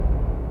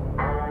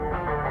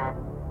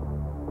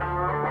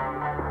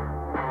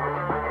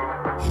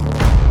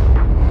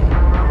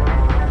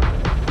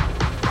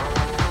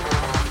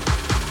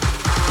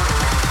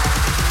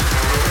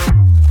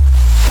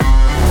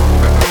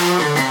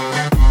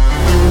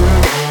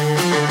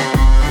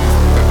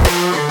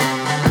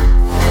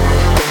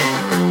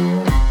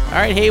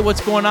right, hey,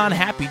 what's going on?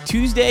 Happy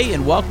Tuesday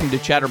and welcome to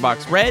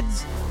Chatterbox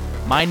Reds.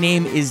 My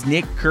name is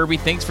Nick Kirby.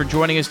 Thanks for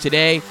joining us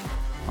today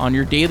on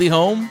your daily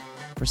home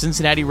for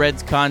Cincinnati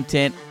Reds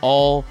content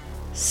all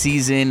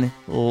season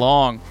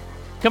long.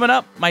 Coming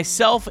up,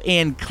 myself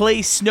and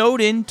Clay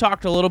Snowden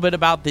talked a little bit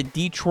about the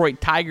Detroit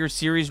Tigers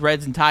series,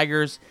 Reds and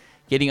Tigers,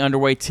 getting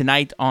underway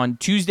tonight on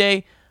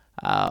Tuesday.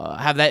 I'll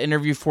have that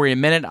interview for you in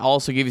a minute. I'll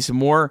also give you some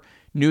more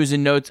news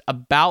and notes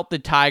about the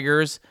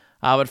Tigers.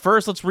 But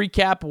first, let's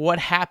recap what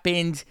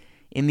happened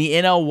in the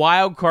NL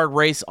wildcard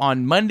race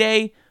on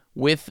Monday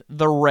with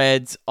the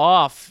Reds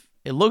off.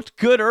 It looked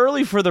good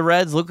early for the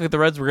Reds. Looked like the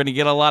Reds were going to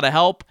get a lot of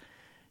help.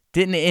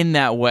 Didn't end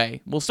that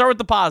way. We'll start with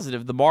the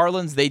positive. The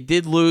Marlins, they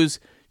did lose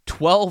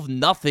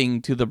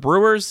 12-0 to the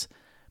Brewers.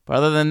 But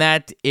other than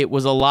that, it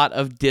was a lot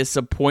of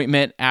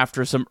disappointment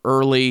after some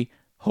early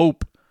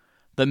hope.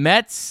 The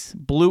Mets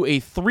blew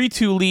a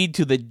 3-2 lead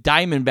to the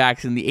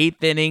Diamondbacks in the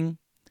 8th inning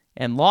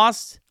and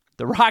lost.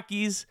 The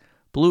Rockies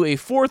blew a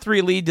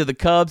 4-3 lead to the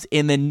Cubs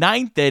in the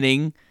 9th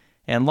inning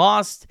and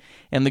lost.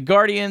 And the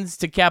Guardians,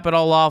 to cap it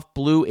all off,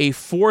 blew a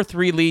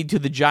 4-3 lead to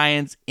the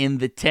Giants in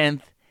the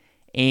 10th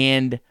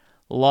and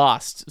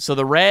lost. So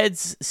the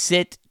Reds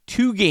sit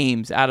 2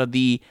 games out of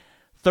the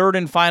third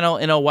and final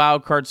NL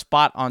wildcard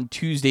spot on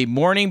Tuesday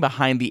morning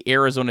behind the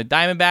Arizona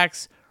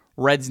Diamondbacks.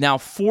 Reds now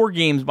 4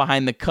 games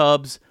behind the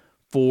Cubs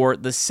for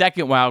the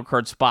second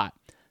wildcard spot.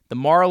 The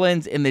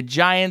Marlins and the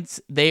Giants,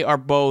 they are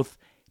both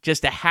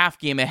just a half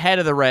game ahead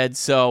of the Reds,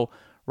 so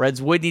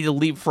Reds would need to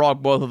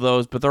leapfrog both of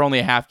those, but they're only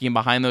a half game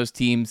behind those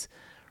teams.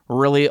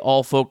 Really,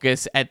 all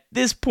focus at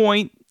this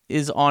point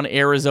is on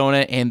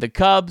Arizona and the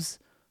Cubs.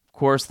 Of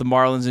course, the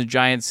Marlins and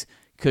Giants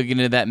could get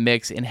into that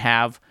mix and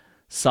have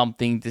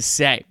something to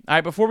say. All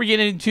right, before we get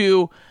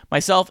into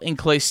myself and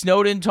Clay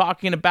Snowden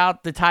talking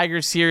about the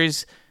Tigers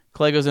series,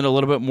 Clay goes into a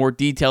little bit more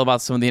detail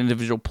about some of the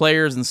individual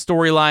players and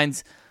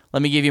storylines.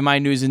 Let me give you my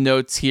news and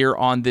notes here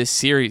on this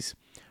series.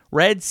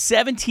 Reds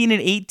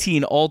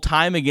 17-18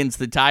 all-time against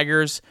the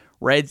Tigers.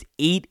 Reds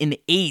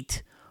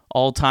 8-8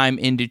 all-time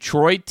in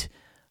Detroit.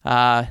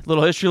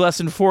 Little history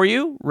lesson for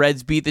you.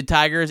 Reds beat the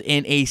Tigers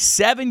in a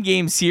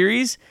 7-game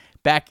series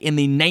back in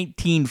the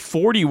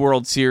 1940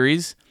 World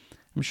Series.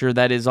 I'm sure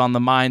that is on the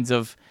minds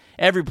of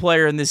every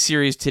player in this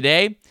series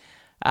today.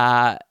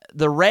 The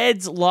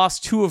Reds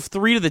lost 2 of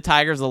 3 to the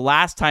Tigers the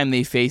last time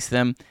they faced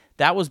them.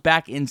 That was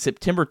back in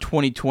September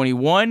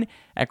 2021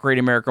 at Great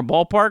American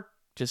Ballpark.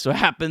 Just so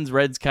happens,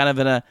 Reds kind of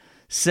in a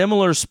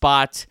similar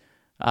spot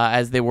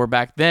as they were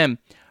back then.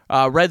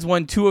 Reds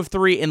won 2 of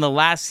 3 in the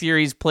last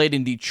series played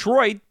in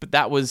Detroit, but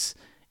that was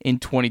in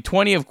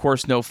 2020. Of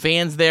course, no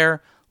fans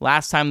there.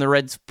 Last time the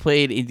Reds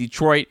played in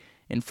Detroit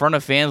in front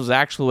of fans was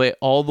actually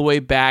all the way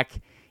back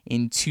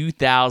in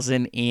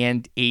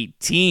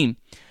 2018.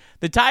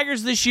 The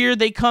Tigers this year,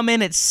 they come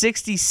in at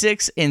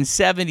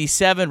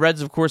 66-77.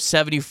 Reds, of course,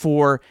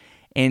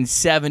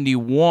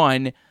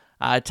 74-71.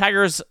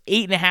 Tigers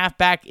 8.5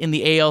 back in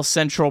the AL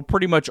Central,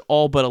 pretty much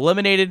all but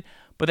eliminated,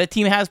 but that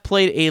team has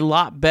played a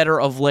lot better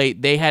of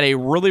late. They had a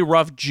really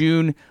rough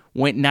June,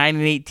 went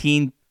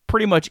 9-18,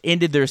 pretty much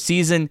ended their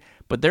season,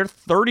 but they're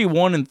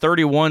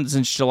 31-31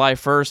 since July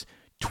 1st,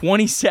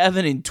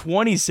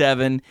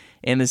 27-27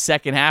 in the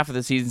second half of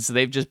the season, so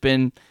they've just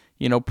been,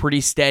 pretty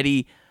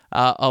steady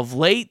of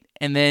late.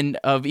 And then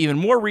of even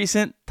more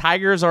recent,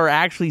 Tigers are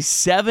actually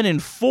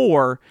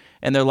 7-4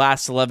 in their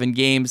last 11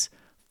 games.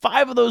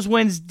 5 of those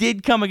wins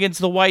did come against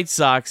the White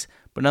Sox,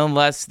 but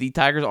nonetheless, the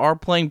Tigers are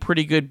playing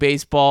pretty good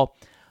baseball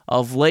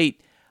of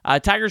late.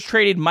 Tigers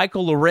traded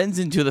Michael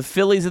Lorenzen to the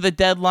Phillies at the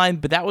deadline,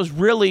 but that was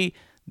really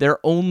their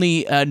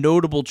only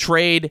notable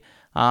trade.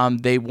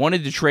 They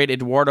wanted to trade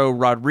Eduardo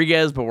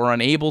Rodriguez, but were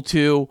unable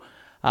to.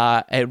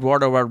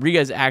 Eduardo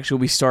Rodriguez actually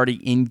will be starting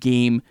in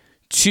Game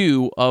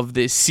 2 of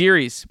this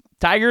series.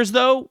 Tigers,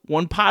 though,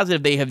 one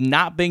positive, they have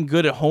not been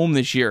good at home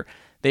this year.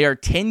 They are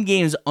 10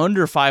 games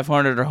under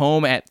 500 at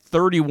home at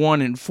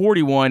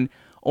 31-41.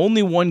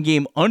 Only 1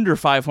 game under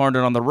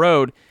 500 on the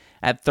road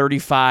at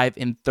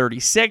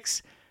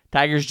 35-36.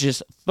 Tigers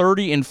just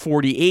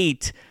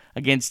 30-48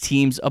 against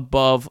teams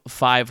above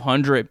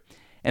 500.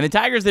 And the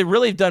Tigers, they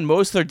really have done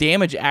most of their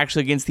damage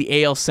actually against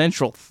the AL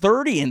Central.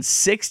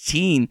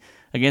 30-16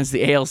 against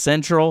the AL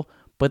Central,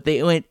 but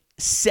they went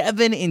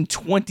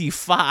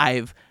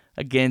 7-25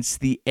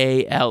 against the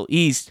AL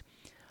East.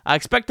 I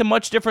expect a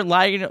much different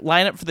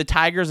lineup for the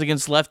Tigers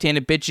against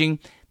left-handed pitching.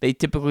 They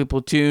typically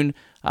platoon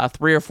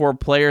 3 or 4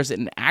 players,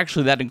 and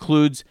actually that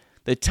includes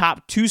the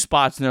top 2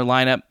 spots in their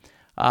lineup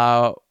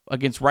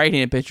against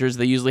right-handed pitchers.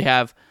 They usually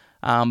have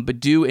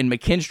Baddoo and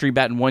McKinstry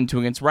batting 1-2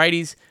 against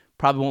righties.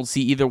 Probably won't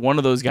see either one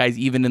of those guys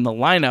even in the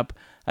lineup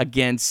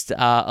against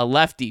a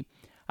lefty.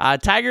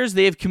 Tigers,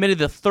 they have committed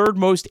the 3rd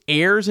most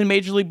errors in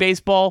Major League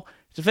Baseball.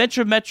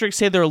 Defensive metrics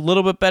say they're a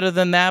little bit better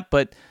than that,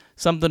 but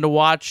something to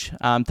watch.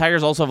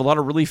 Tigers also have a lot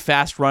of really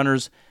fast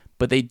runners,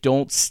 but they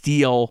don't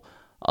steal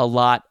a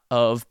lot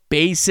of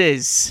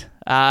bases.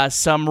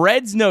 Some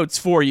Reds notes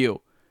for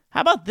you.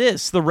 How about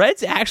this? The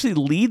Reds actually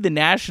lead the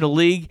National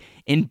League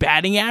in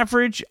batting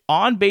average,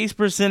 on-base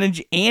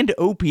percentage, and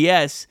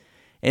OPS.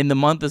 in the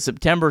month of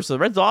September. So the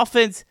Reds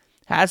offense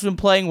has been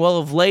playing well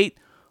of late.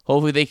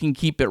 Hopefully they can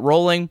keep it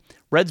rolling.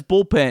 Reds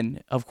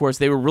bullpen, of course,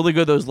 they were really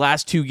good those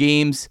last two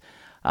games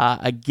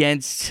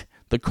against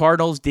the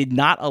Cardinals. Did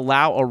not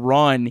allow a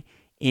run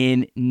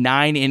in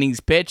 9 innings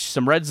pitched.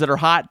 Some Reds that are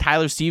hot.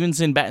 Tyler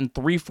Stevenson batting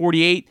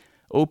 .348,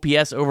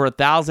 OPS over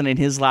 1,000 in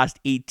his last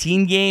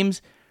 18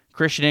 games.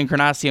 Christian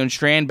Encarnacion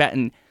Strand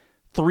batting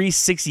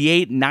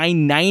 .368,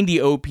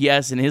 990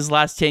 OPS in his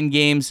last 10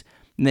 games.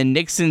 And then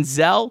Nick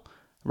Senzel,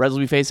 Reds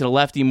will be facing a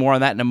lefty. More on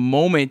that in a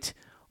moment.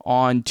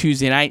 On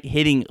Tuesday night,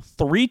 hitting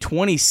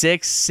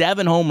 .326,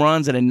 7 home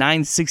runs, and a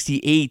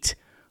 .968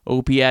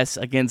 OPS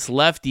against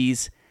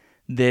lefties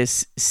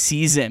this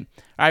season.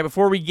 All right,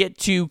 before we get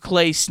to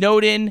Clay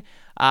Snowden,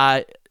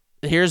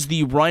 here's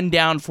the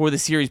rundown for the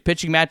series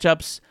pitching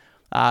matchups.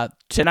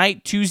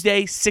 Tonight,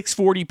 Tuesday,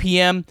 6:40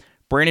 p.m.,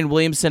 Brandon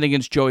Williamson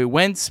against Joey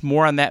Wentz.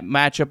 More on that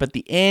matchup at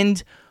the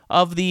end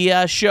of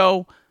the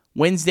show.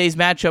 Wednesday's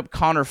matchup,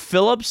 Connor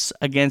Phillips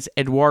against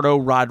Eduardo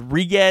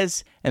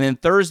Rodriguez. And then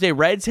Thursday,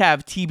 Reds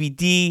have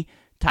TBD.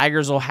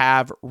 Tigers will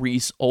have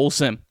Reese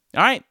Olson.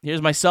 All right,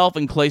 here's myself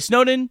and Clay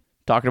Snowden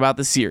talking about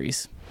the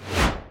series.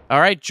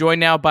 All right, joined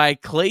now by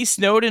Clay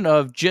Snowden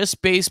of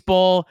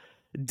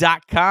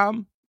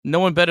JustBaseball.com. No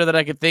one better that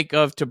I could think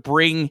of to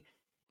bring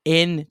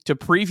in to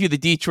preview the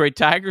Detroit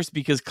Tigers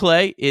because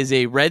Clay is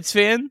a Reds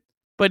fan,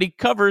 but he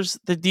covers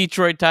the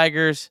Detroit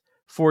Tigers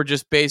for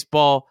Just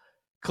Baseball.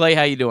 Clay,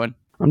 how you doing?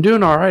 I'm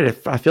doing all right.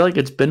 I feel like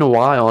it's been a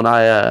while,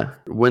 and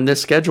when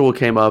this schedule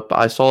came up,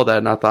 I saw that,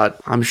 and I thought,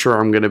 I'm sure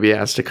I'm going to be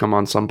asked to come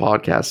on some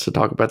podcast to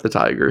talk about the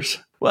Tigers.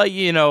 Well,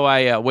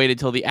 I waited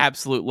till the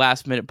absolute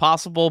last minute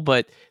possible,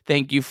 but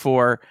thank you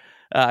for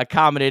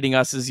accommodating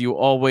us as you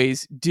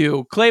always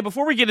do. Clay,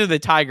 before we get into the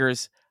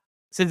Tigers,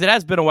 since it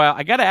has been a while,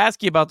 I got to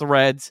ask you about the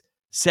Reds.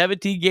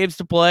 17 games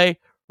to play.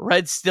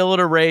 Reds still in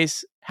a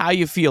race. How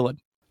you feeling?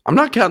 I'm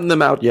not counting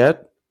them out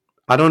yet.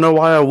 I don't know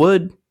why I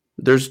would.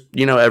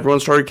 Everyone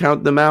started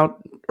counting them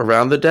out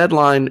around the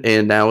deadline,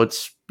 and now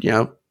it's,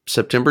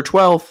 September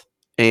 12th,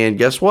 and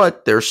guess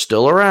what? They're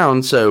still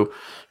around, so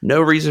no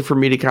reason for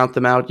me to count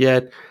them out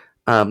yet.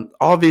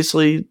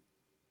 Obviously,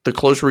 the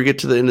closer we get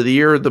to the end of the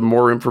year, the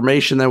more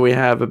information that we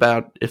have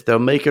about if they'll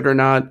make it or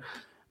not.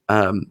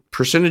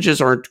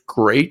 Percentages aren't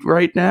great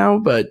right now,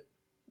 but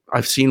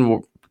I've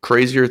seen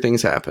crazier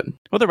things happen.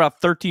 Well, they're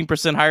about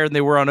 13% higher than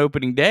they were on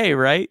opening day,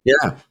 right?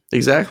 Yeah,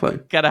 exactly.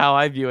 Kind of how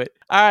I view it.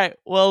 All right,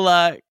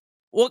 well,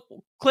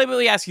 Clay, let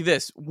me ask you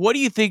this. What do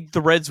you think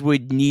the Reds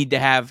would need to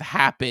have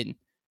happen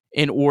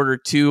in order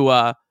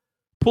to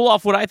pull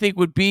off what I think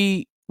would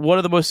be one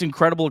of the most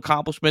incredible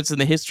accomplishments in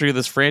the history of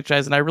this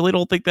franchise? And I really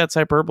don't think that's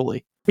hyperbole.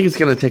 I think it's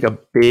going to take a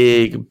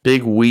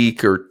big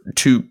week or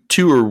two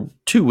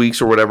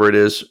weeks or whatever it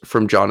is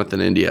from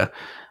Jonathan India.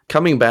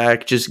 Coming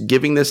back, just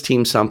giving this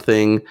team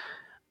something,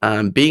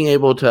 being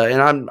able to,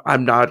 and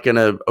I'm not going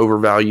to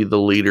overvalue the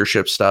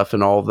leadership stuff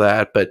and all of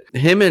that, but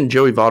him and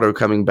Joey Votto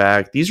coming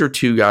back, these are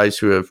two guys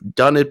who have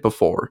done it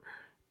before.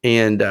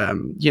 And,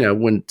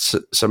 when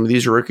some of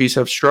these rookies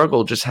have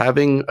struggled, just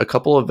having a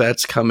couple of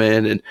vets come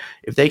in, and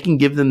if they can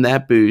give them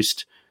that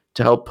boost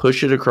to help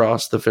push it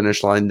across the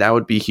finish line, that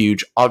would be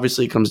huge.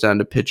 Obviously, it comes down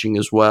to pitching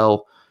as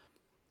well.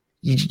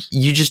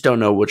 You just don't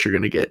know what you're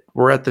going to get.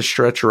 We're at the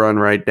stretch run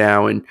right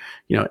now, and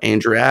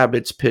Andrew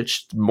Abbott's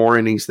pitched more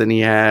innings than he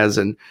has,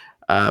 and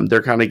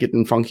they're kind of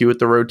getting funky with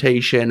the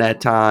rotation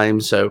at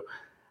times. So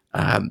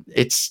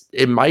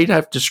it might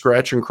have to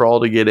scratch and crawl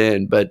to get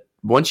in, but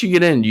once you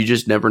get in, you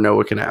just never know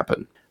what can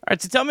happen. All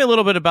right, so tell me a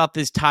little bit about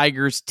this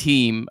Tigers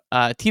team,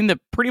 a team that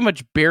pretty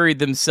much buried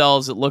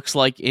themselves, it looks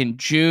like, in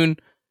June.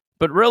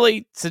 But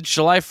really, since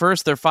July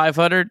 1st, they're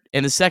 500.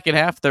 In the second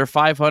half, they're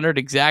 500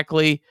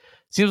 exactly.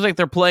 Seems like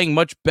they're playing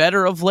much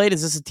better of late.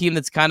 Is this a team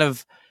that's kind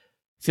of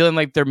feeling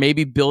like they're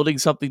maybe building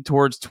something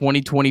towards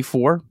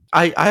 2024?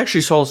 I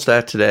actually saw a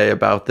stat today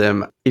about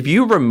them. If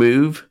you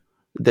remove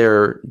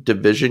their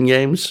division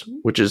games,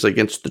 which is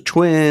against the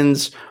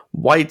Twins,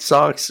 White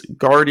Sox,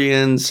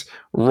 Guardians,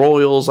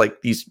 Royals,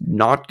 like these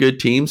not good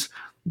teams,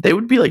 they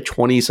would be like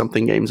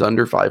 20-something games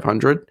under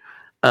 500.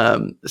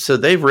 So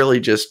they've really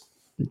just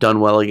done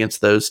well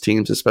against those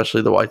teams,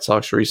 especially the White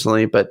Sox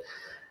recently. But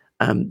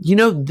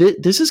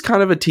this is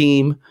kind of a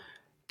team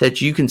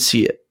that you can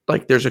see it.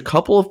 Like, there's a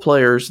couple of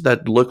players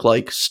that look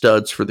like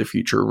studs for the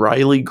future.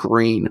 Riley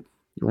Green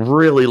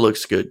really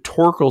looks good.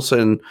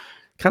 Torkelson,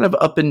 kind of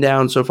up and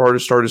down so far to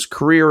start his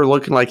career,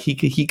 looking like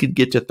he could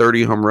get to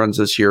 30 home runs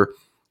this year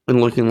and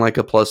looking like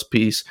a plus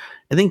piece.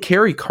 And then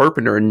Kerry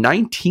Carpenter, a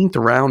 19th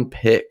round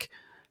pick,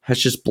 has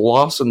just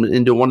blossomed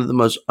into one of the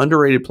most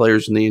underrated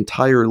players in the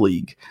entire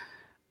league.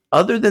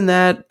 Other than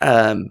that,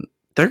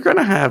 they're going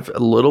to have a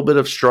little bit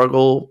of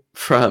struggle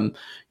from,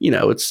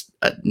 it's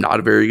not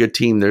a very good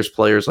team. There's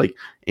players like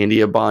Andy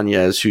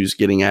Ibanez who's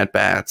getting at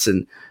bats,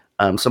 and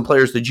some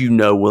players that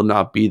will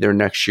not be there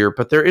next year.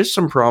 But there is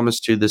some promise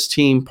to this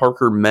team.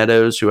 Parker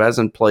Meadows, who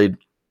hasn't played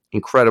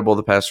incredible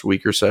the past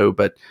week or so,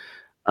 but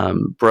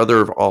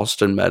brother of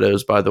Austin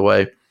Meadows, by the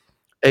way,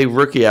 a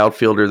rookie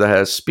outfielder that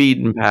has speed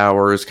and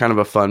power, is kind of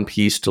a fun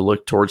piece to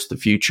look towards the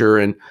future.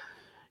 And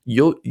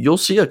you'll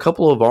see a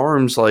couple of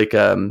arms like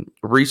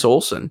Reese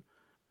Olson,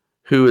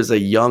 who is a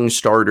young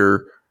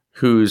starter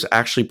who's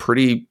actually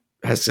pretty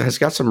has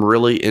got some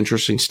really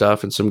interesting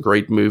stuff and some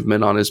great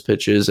movement on his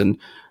pitches, and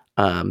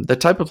the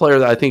type of player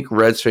that I think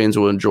Reds fans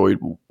will enjoy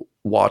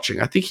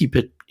watching. I think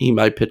he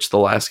might pitch the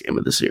last game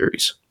of the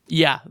series.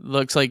 Yeah,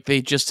 looks like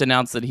they just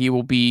announced that he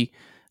will be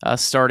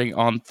starting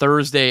on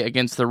Thursday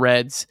against the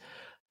Reds.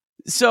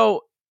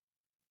 So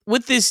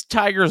with this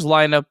Tigers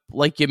lineup,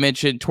 like you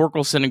mentioned,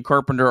 Torkelson and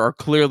Carpenter are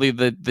clearly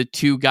the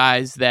two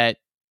guys that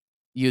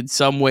you in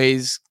some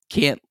ways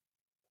can't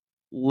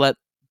let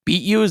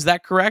beat you. Is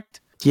that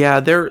correct? Yeah,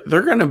 they're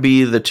going to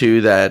be the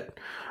two that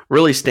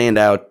really stand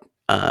out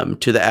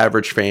to the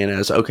average fan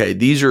as, okay,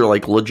 these are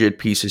like legit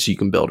pieces you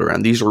can build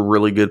around. These are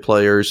really good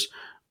players,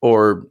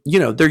 or,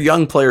 they're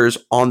young players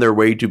on their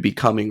way to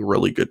becoming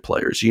really good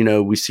players.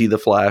 We see the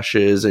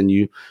flashes, and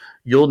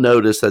you'll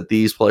notice that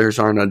these players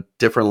are on a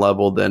different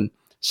level than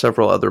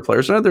several other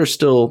players. Now, there's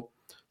still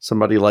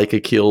somebody like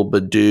Akil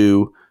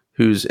Baddoo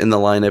who's in the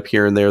lineup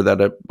here and there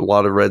that a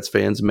lot of Reds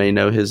fans may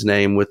know his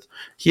name with.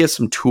 He has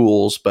some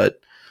tools, but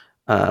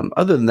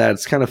other than that,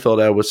 it's kind of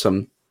filled out with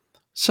some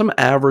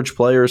average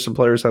players, some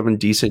players having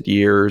decent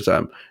years.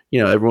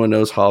 Everyone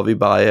knows Javi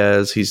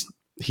Baez.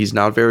 He's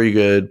not very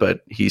good,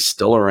 but he's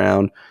still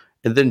around.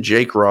 And then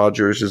Jake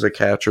Rogers is a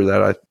catcher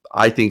that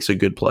I think is a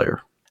good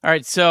player. All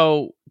right,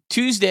 so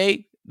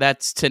Tuesday,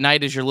 that's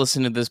tonight as you're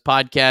listening to this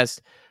podcast,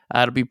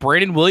 it'll be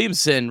Brandon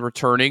Williamson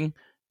returning.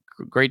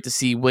 Great to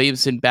see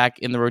Williamson back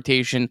in the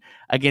rotation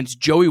against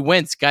Joey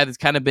Wentz, guy that's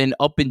kind of been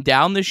up and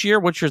down this year.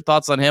 What's your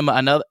thoughts on him?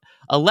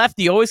 A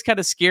lefty always kind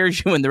of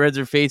scares you when the Reds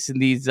are facing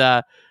these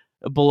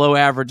below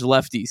average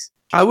lefties.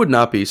 I would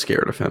not be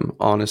scared of him,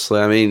 honestly.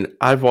 I mean,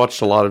 I've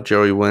watched a lot of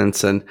Joey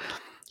Wentz, and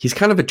he's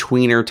kind of a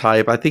tweener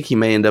type. I think he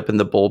may end up in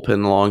the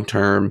bullpen long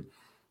term.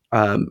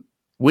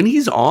 When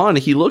he's on,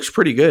 he looks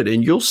pretty good,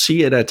 and you'll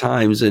see it at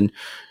times, and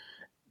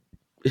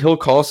he'll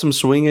call some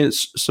swing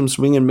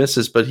and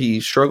misses, but he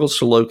struggles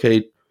to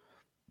locate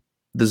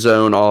the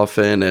zone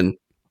often, and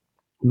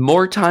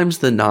more times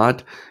than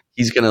not,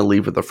 he's going to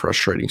leave with a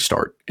frustrating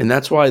start. And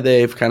that's why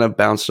they've kind of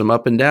bounced him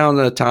up and down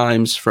at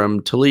times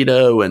from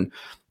Toledo and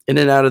in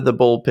and out of the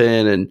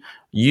bullpen, and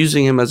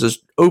using him as an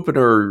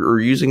opener or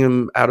using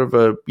him out of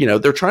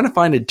they're trying to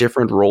find a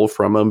different role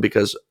from him,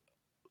 because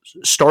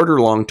starter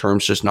long term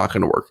is just not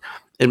going to work.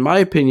 In my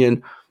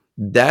opinion,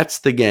 that's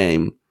the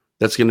game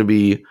that's going to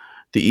be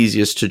the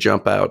easiest to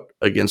jump out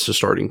against a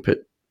starting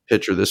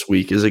pitcher this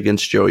week, is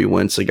against Joey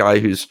Wentz, a guy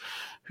who's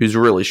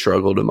really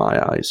struggled in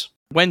my eyes.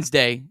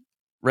 Wednesday,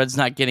 Reds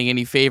not getting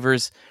any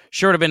favors.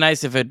 Sure would have been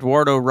nice if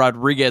Eduardo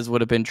Rodriguez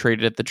would have been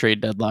traded at the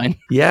trade deadline.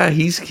 Yeah,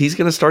 he's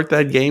going to start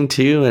that game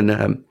too,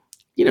 and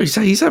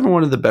he's having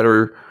one of the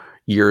better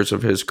years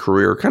of his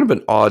career. Kind of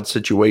an odd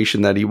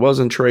situation that he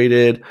wasn't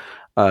traded.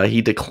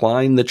 He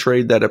declined the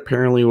trade that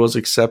apparently was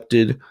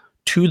accepted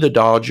to the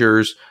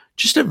Dodgers.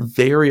 Just a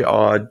very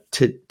odd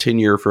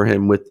tenure for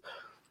him with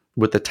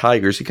the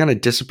Tigers. He kind of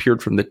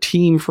disappeared from the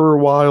team for a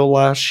while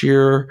last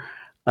year.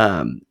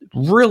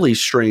 Really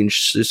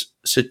strange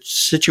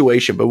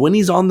situation, but when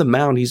he's on the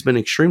mound, he's been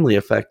extremely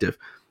effective.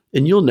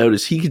 And you'll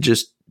notice he could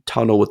just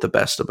tunnel with the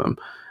best of them.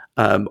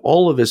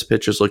 All of his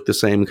pitches look the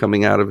same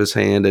coming out of his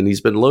hand, and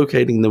he's been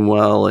locating them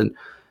well.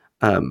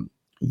 And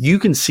you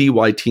can see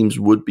why teams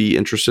would be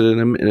interested in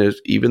him. And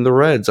even the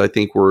Reds, I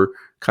think, were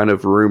kind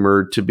of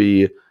rumored to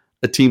be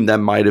a team that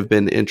might have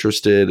been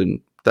interested, and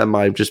that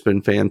might have just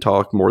been fan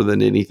talk more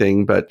than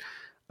anything. But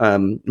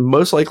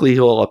most likely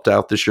he'll opt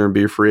out this year and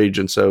be a free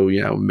agent. So,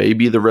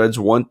 maybe the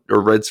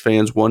Reds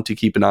fans want to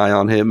keep an eye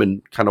on him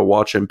and kind of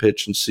watch him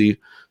pitch and see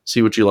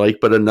what you like.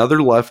 But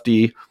another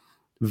lefty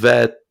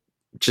vet,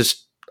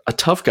 just a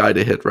tough guy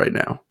to hit right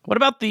now. What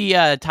about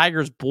the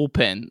Tigers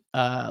bullpen?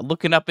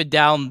 Looking up and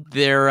down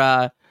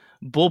their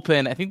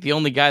bullpen, I think the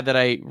only guy that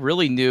I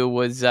really knew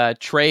was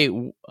Trey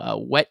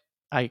Wet.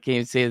 I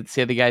can't even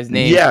say the guy's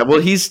name. Yeah,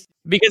 well,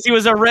 because he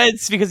was a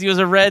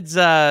Reds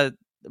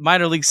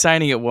minor league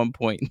signing at one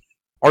point.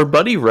 Our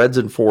buddy Reds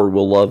and Ford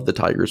will love the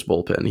Tigers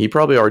bullpen. He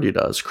probably already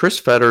does. Chris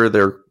Fetter,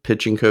 their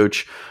pitching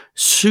coach,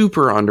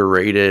 super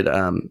underrated.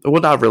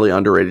 Well, not really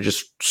underrated,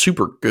 just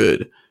super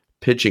good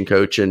pitching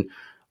coach. And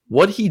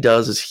what he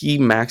does is he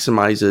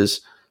maximizes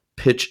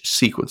pitch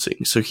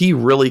sequencing. So he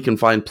really can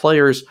find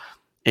players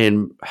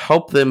and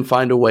help them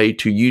find a way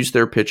to use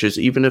their pitches,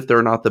 even if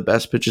they're not the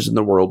best pitches in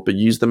the world, but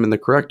use them in the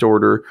correct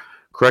order,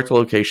 correct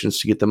locations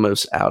to get the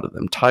most out of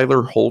them.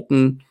 Tyler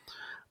Holton,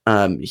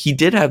 he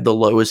did have the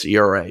lowest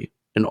ERA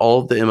in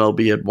all of the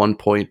MLB at one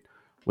point,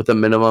 with a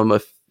minimum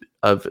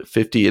of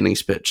 50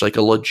 innings pitched, like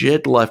a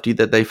legit lefty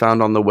that they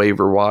found on the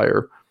waiver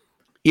wire.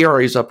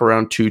 ERA is up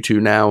around 2.2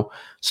 now,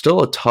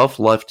 still a tough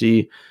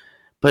lefty,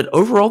 but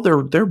overall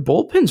their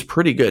bullpen's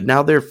pretty good.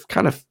 Now they've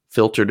kind of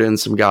filtered in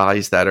some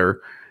guys that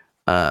are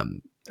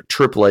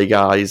AAA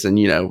guys,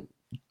 and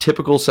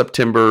typical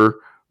September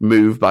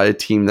move by a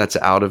team that's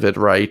out of it,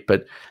 right?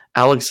 But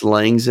Alex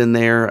Lang's in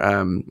there,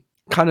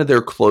 kind of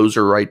their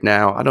closer right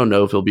now. I don't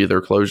know if he'll be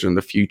their closer in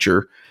the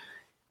future.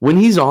 When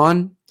he's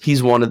on,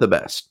 he's one of the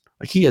best.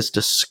 Like, he has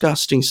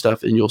disgusting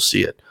stuff, and you'll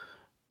see it.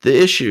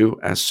 The issue,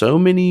 as so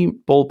many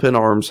bullpen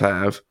arms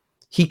have,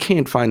 he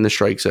can't find the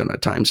strike zone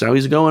at times. Now,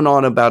 he's going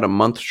on about a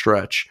month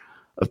stretch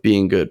of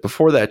being good.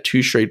 Before that,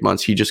 2 straight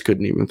months, he just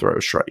couldn't even throw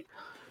a strike.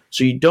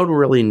 So you don't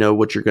really know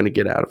what you're going to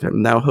get out of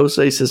him. Now,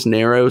 Jose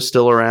Cisneros is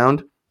still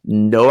around.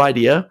 No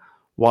idea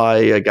why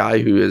a guy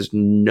who is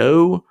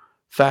no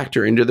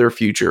factor into their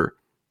future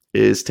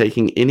is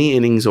taking any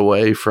innings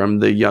away from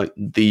the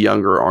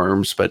younger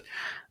arms, but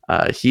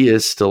he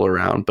is still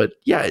around. But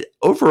yeah,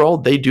 overall,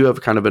 they do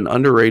have kind of an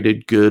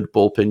underrated good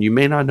bullpen. You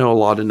may not know a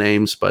lot of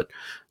names, but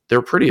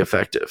they're pretty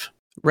effective.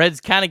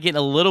 Reds kind of getting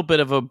a little bit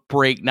of a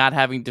break not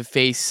having to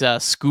face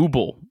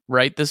Skubal,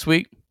 right, this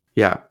week?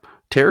 Yeah.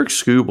 Tarek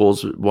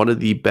Skubal's one of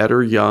the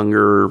better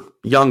younger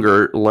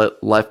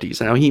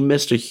lefties. Now, he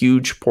missed a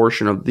huge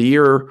portion of the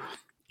year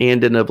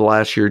and end of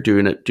last year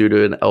due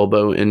to an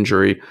elbow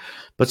injury.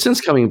 But since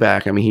coming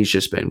back, I mean, he's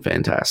just been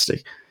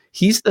fantastic.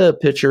 He's the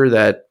pitcher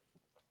that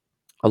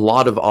a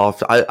lot of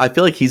I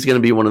feel like he's going to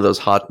be one of those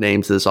hot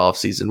names this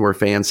offseason where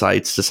fan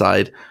sites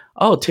decide,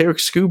 oh, Tarek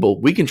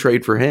Skubal, we can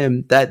trade for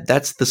him.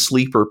 That's the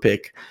sleeper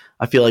pick.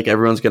 I feel like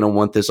everyone's going to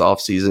want this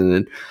offseason,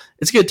 and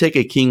it's going to take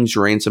a king's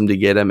ransom to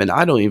get him, and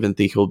I don't even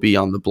think he'll be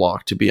on the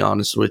block, to be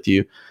honest with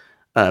you.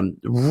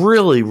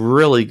 Really,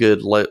 really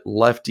good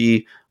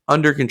lefty,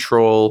 under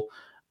control,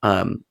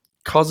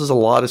 causes a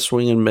lot of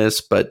swing and miss,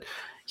 but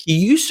he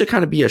used to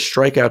kind of be a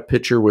strikeout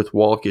pitcher with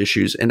walk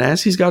issues, and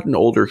as he's gotten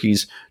older,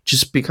 he's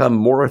just become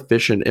more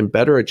efficient and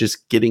better at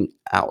just getting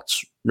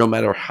outs, no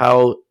matter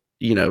how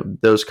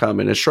those come.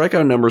 And his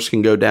strikeout numbers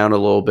can go down a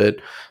little bit,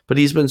 but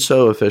he's been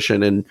so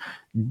efficient and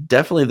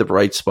definitely the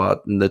bright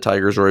spot in the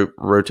Tigers'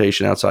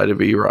 rotation outside of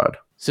Erod.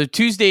 So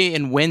Tuesday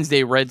and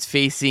Wednesday, Reds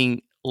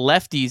facing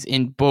lefties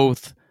in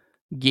both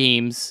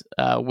games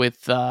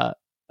with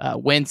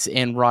Wentz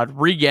and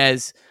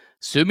Rodriguez,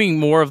 assuming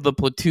more of the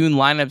platoon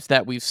lineups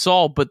that we've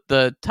saw, but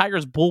the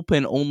Tigers'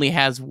 bullpen only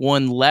has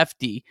one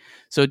lefty.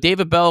 So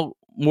David Bell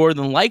more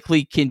than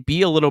likely can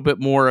be a little bit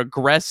more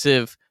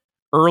aggressive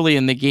early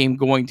in the game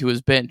going to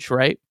his bench,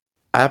 right?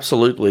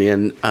 Absolutely.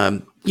 And,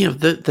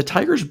 the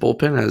Tigers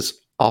bullpen has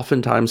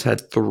oftentimes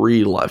had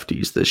 3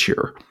 lefties this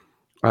year.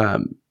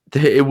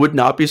 It would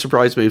not be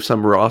surprised me if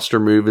some roster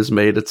move is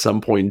made at some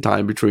point in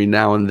time between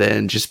now and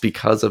then, just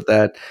because of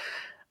that.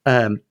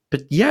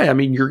 But yeah, I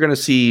mean, you're going to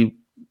see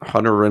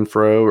Hunter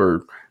Renfroe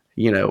or,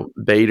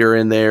 Bader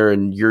in there,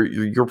 and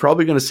you're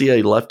probably going to see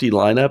a lefty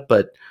lineup.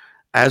 But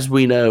as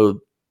we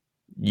know,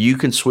 you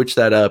can switch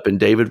that up, and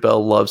David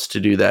Bell loves to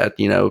do that.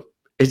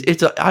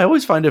 I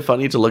always find it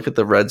funny to look at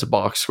the Reds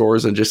box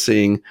scores and just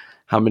seeing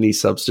how many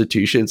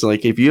substitutions.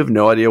 Like, if you have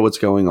no idea what's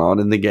going on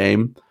in the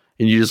game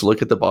and you just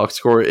look at the box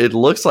score, it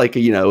looks like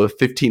a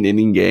 15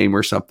 inning game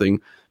or something,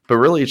 but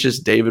really it's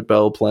just David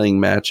Bell playing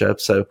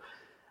matchups. So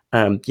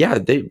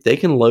they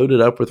can load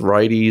it up with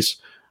righties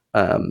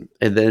and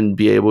then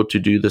be able to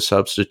do the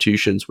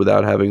substitutions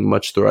without having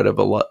much threat of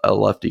a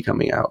lefty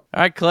coming out.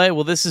 All right, Clay.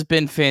 Well, this has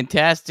been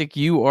fantastic.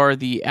 You are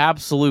the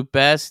absolute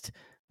best.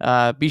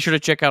 Be sure to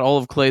check out all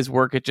of Clay's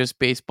work at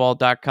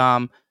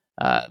justbaseball.com,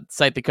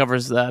 site that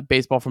covers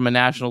baseball from a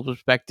national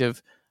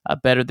perspective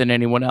better than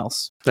anyone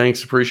else.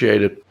 Thanks.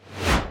 Appreciate it.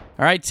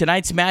 All right,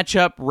 tonight's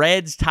matchup,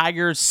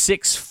 Reds-Tigers,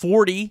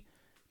 6:40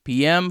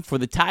 p.m. For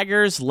the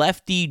Tigers,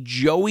 lefty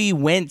Joey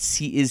Wentz.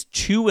 He is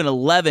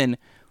 2-11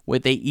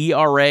 with a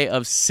ERA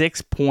of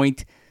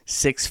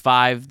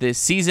 6.65 this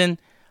season.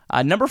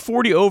 Number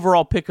 40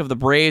 overall pick of the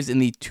Braves in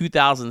the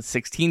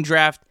 2016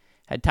 draft.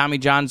 Had Tommy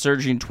John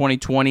surgery in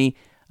 2020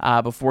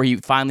 before he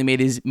finally made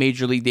his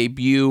major league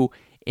debut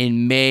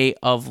in May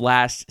of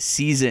last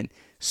season.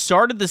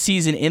 Started the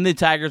season in the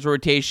Tigers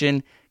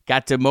rotation,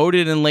 got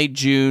demoted in late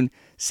June.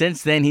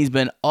 Since then, he's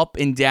been up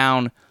and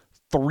down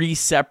 3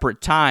 separate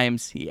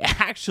times. He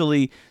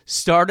actually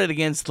started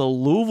against the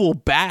Louisville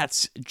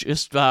Bats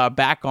just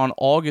back on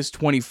August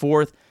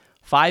 24th.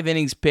 5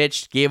 innings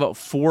pitched, gave up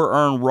 4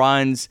 earned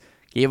runs,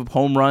 gave up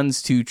home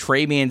runs to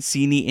Trey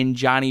Mancini and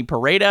Johnny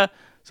Pareda.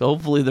 So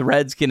hopefully the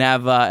Reds can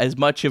have as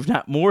much, if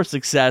not more,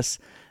 success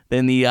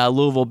than the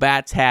Louisville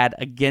Bats had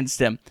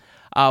against him.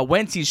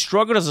 Wentz, he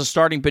struggled as a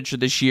starting pitcher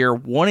this year,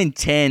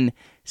 1-10,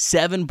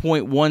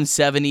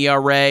 7.17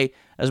 ERA.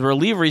 As a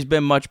reliever, he's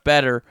been much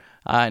better.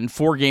 In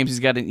 4 games, he's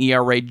got an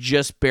ERA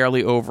just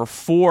barely over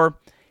 4.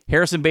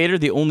 Harrison Bader,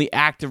 the only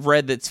active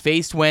Red that's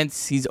faced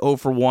Wentz, he's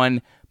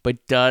 0-1,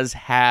 but does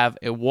have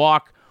a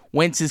walk.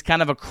 Wentz is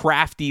kind of a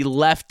crafty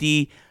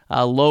lefty,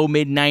 low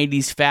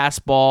mid-90s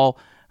fastball,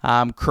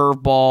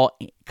 curveball,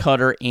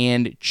 cutter,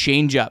 and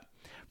changeup.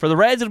 For the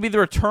Reds, it'll be the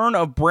return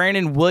of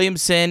Brandon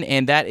Williamson,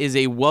 and that is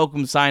a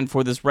welcome sign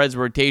for this Reds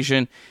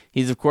rotation.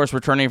 He's, of course,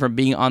 returning from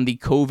being on the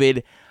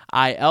COVID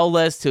IL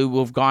list, who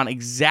will have gone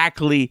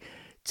exactly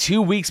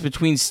 2 weeks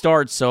between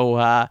starts,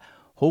 so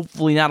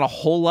hopefully not a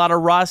whole lot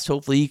of rust.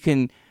 Hopefully he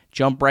can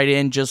jump right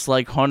in just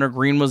like Hunter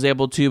Green was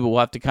able to, but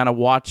we'll have to kind of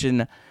watch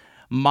and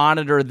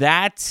monitor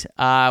that.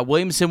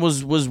 Williamson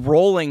was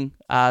rolling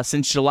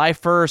since July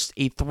 1st,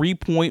 a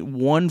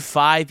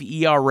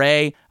 3.15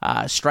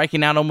 ERA,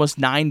 striking out almost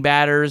 9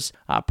 batters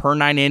per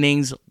 9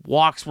 innings.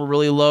 Walks were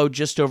really low,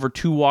 just over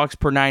 2 walks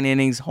per 9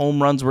 innings.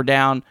 Home runs were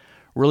down.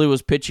 Really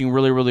was pitching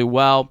really, really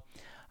well.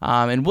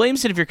 And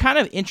Williamson, if you're kind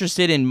of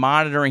interested in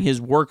monitoring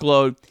his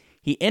workload,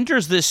 he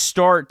enters this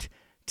start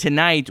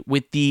tonight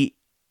with the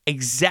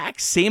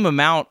exact same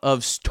amount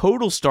of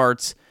total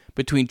starts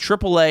between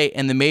AAA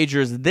and the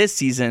majors this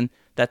season.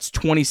 That's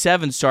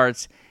 27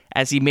 starts,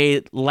 as he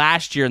made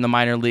last year in the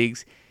minor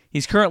leagues.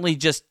 He's currently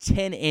just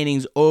 10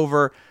 innings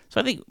over.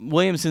 So I think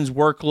Williamson's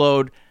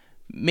workload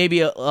maybe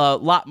a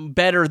lot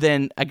better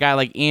than a guy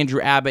like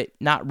Andrew Abbott.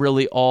 Not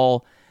really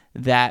all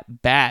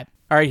that bad.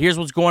 All right, here's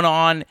what's going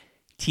on.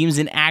 Teams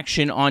in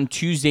action on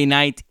Tuesday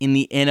night in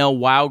the NL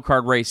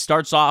wildcard race.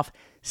 Starts off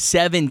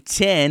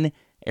 7:10.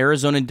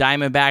 Arizona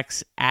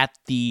Diamondbacks at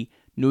the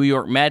New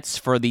York Mets.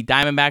 For the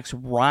Diamondbacks,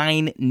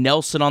 Ryan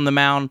Nelson on the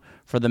mound.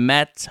 For the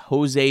Mets,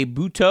 Jose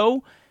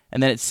Butto.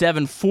 And then at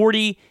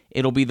 7:40,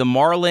 it'll be the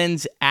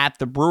Marlins at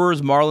the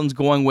Brewers. Marlins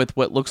going with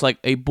what looks like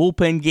a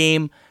bullpen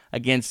game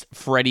against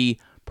Freddie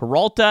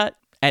Peralta.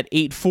 At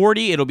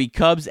 8:40, it'll be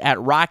Cubs at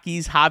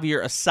Rockies.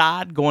 Javier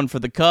Assad going for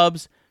the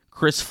Cubs.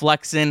 Chris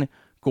Flexen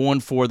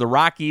going for the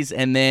Rockies.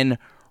 And then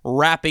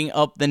wrapping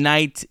up the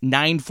night,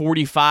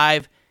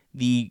 9:45,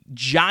 the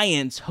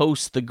Giants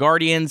host the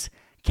Guardians.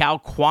 Cal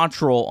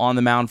Quantrill on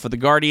the mound for the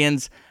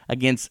Guardians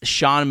against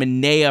Sean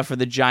Manaea for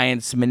the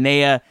Giants.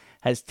 Manaea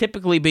has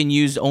typically been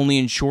used only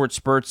in short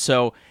spurts,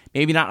 so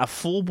maybe not a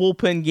full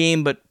bullpen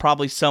game, but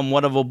probably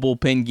somewhat of a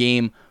bullpen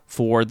game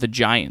for the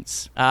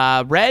Giants.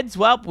 Reds,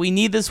 well, we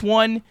need this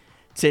one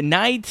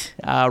tonight.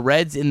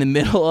 Reds in the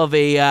middle of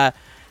a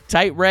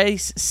tight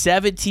race,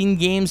 17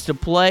 games to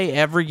play,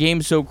 every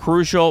game so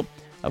crucial.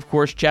 Of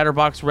course,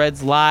 Chatterbox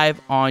Reds live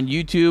on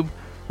YouTube.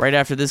 Right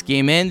after this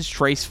game ends,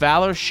 Trace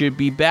Fowler should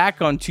be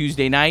back on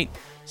Tuesday night,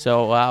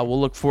 so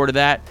we'll look forward to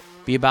that.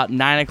 Be about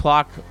 9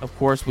 o'clock. Of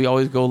course, we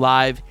always go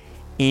live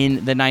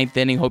in the 9th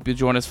inning. Hope you'll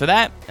join us for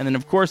that. And then,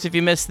 of course, if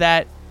you missed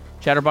that,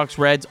 Chatterbox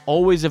Reds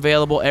always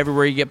available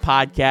everywhere you get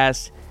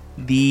podcasts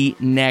the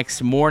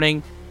next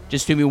morning.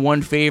 Just do me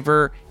one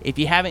favor. If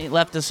you haven't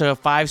left us a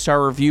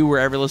 5-star review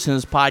wherever you listen to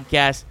this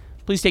podcast,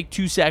 please take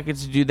 2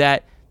 seconds to do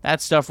that.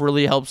 That stuff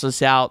really helps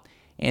us out.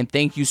 And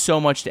thank you so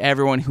much to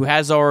everyone who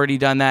has already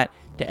done that.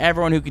 To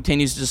everyone who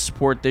continues to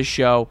support this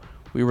show,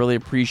 we really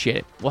appreciate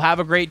it. We'll have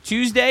a great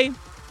Tuesday,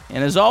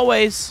 and as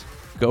always,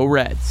 go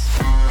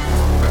Reds.